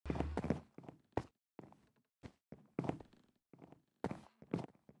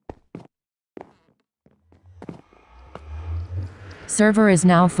Server is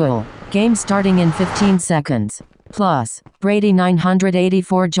now full. Game starting in 15 seconds. Plus, Brady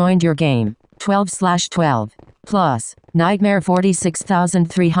 984 joined your game. 12/12. Plus, Nightmare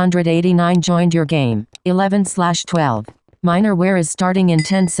 46389 joined your game. 11/12. Minor Ware is starting in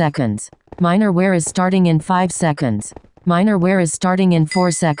 10 seconds. Minor Ware is starting in 5 seconds. Minor Ware is starting in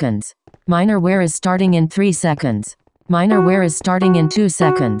 4 seconds. Minor Ware is starting in 3 seconds. Minor Ware is starting in 2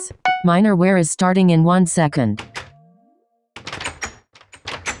 seconds. Minor Ware is starting in 1 second.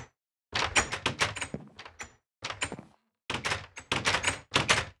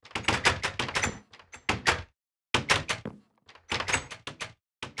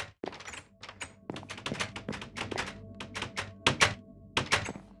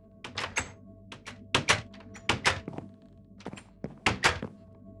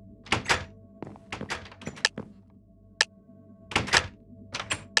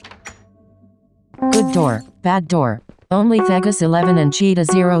 Good door, bad door. Only Thegus 11 and Cheetah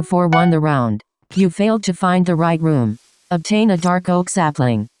 04 won the round. You failed to find the right room. Obtain a dark oak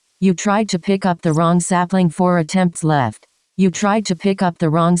sapling. You tried to pick up the wrong sapling 4 attempts left. You tried to pick up the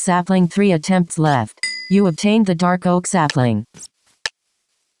wrong sapling 3 attempts left. You obtained the dark oak sapling.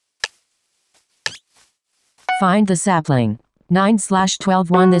 Find the sapling. 9/12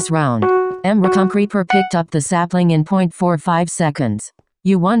 won this round. Creeper picked up the sapling in 0.45 seconds.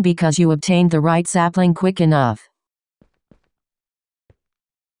 You won because you obtained the right sapling quick enough.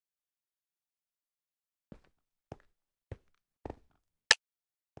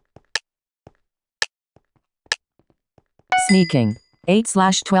 Sneaking.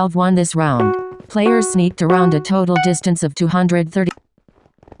 8/12 won this round. Players sneaked around a total distance of 230.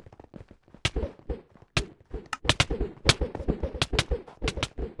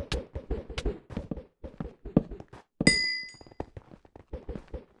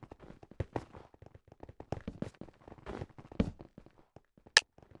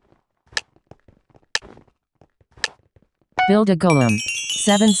 Build a golem.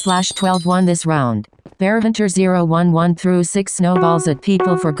 7/12 won this round. Bearhunter 011 threw 6 snowballs at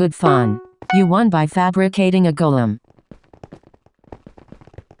people for good fun. You won by fabricating a golem.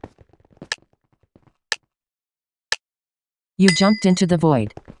 You jumped into the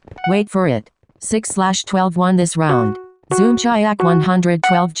void. Wait for it. 6/12 won this round. Zoomchayak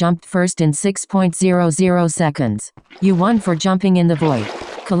 112 jumped first in 6.00 seconds. You won for jumping in the void.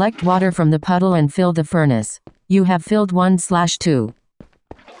 Collect water from the puddle and fill the furnace. You have filled 1/2.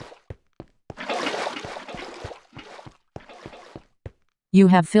 You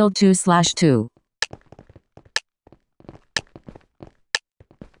have filled 2/2.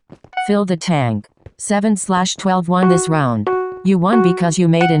 Fill the tank. 7/12 won this round. You won because you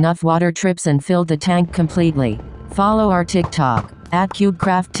made enough water trips and filled the tank completely. Follow our TikTok,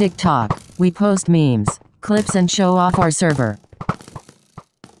 @CubeCraft TikTok. We post memes, clips and show off our server.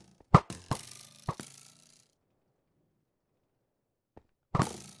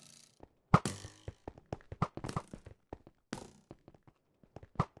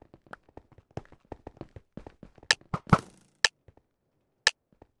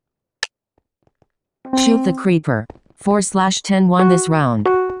 Shoot the creeper. 4/10 won this round.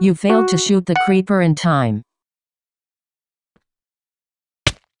 You failed to shoot the creeper in time.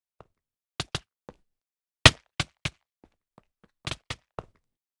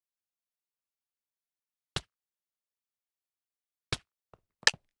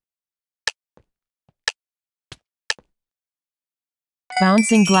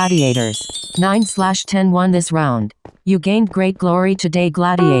 Bouncing gladiators. 9/10 won this round. You gained great glory today,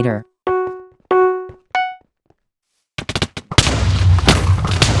 gladiator.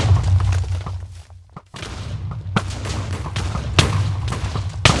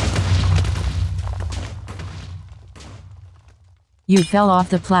 You fell off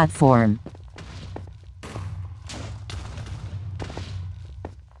the platform.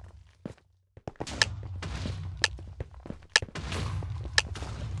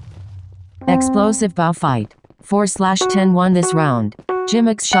 Explosive bow fight. 4/10 won this round.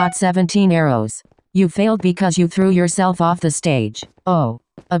 Jimix shot 17 arrows. You failed because you threw yourself off the stage. Oh.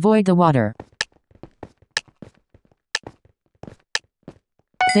 Avoid the water.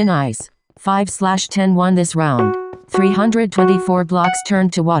 Thin ice. 5/10 won this round. 324 blocks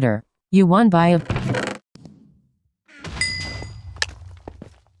turned to water. You won by a...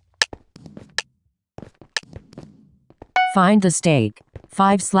 Find the stake.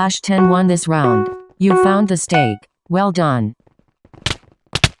 5/10 won this round. You found the stake. Well done.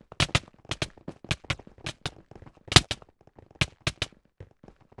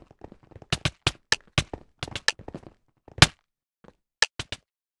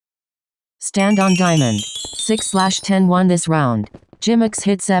 Stand on diamond. 6/10 won this round. Jimmix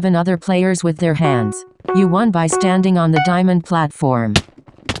hit 7 other players with their hands. You won by standing on the diamond platform.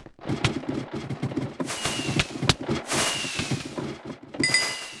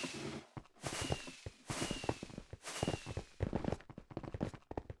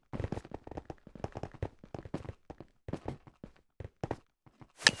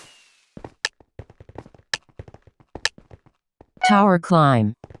 Tower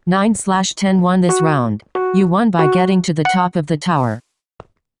climb. 9/10 won this round. You won by getting to the top of the tower.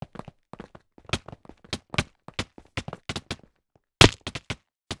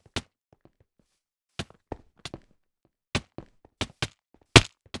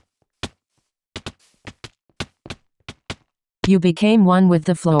 You became one with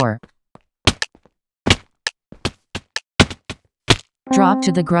the floor. Drop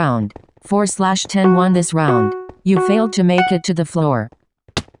to the ground. 4/10 won this round. You failed to make it to the floor.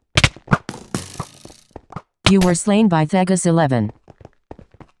 You were slain by Thegus 11.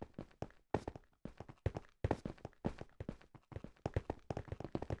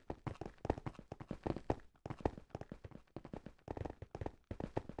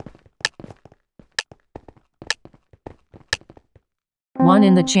 One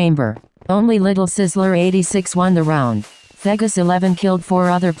in the chamber. Only Little Sizzler 86 won the round. Thegus 11 killed 4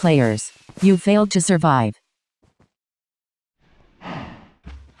 other players. You failed to survive.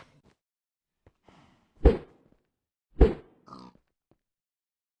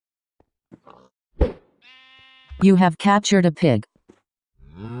 You have captured a pig.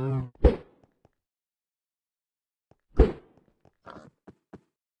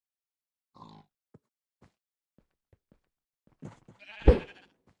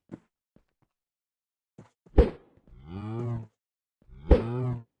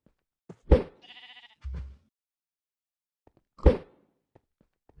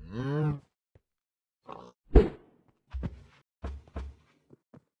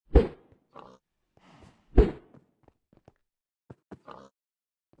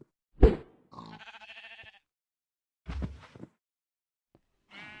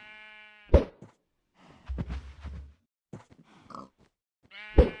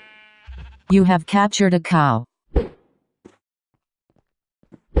 You have captured a cow.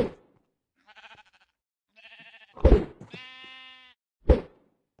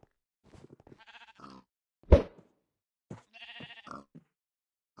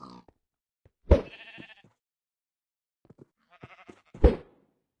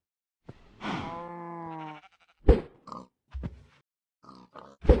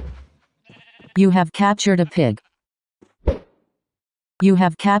 You have captured a pig. You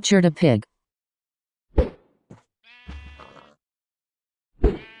have captured a pig.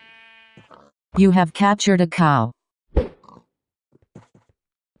 You have captured a cow.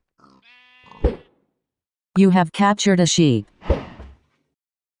 You have captured a sheep.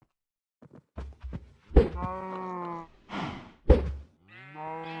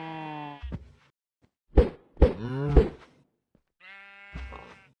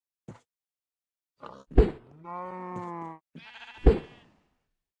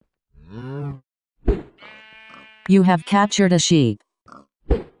 You have captured a sheep.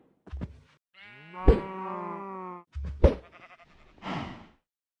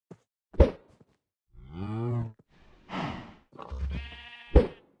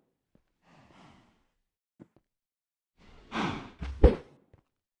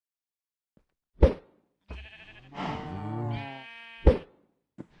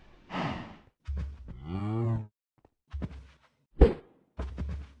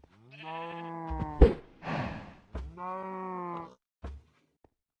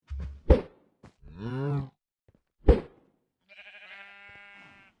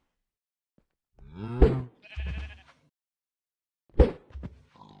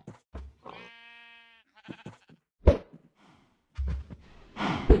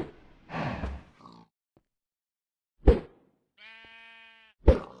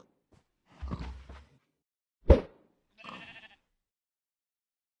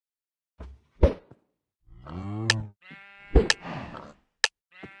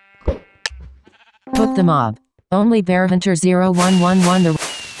 Put the mob. Only Bear Hunter 0111 won the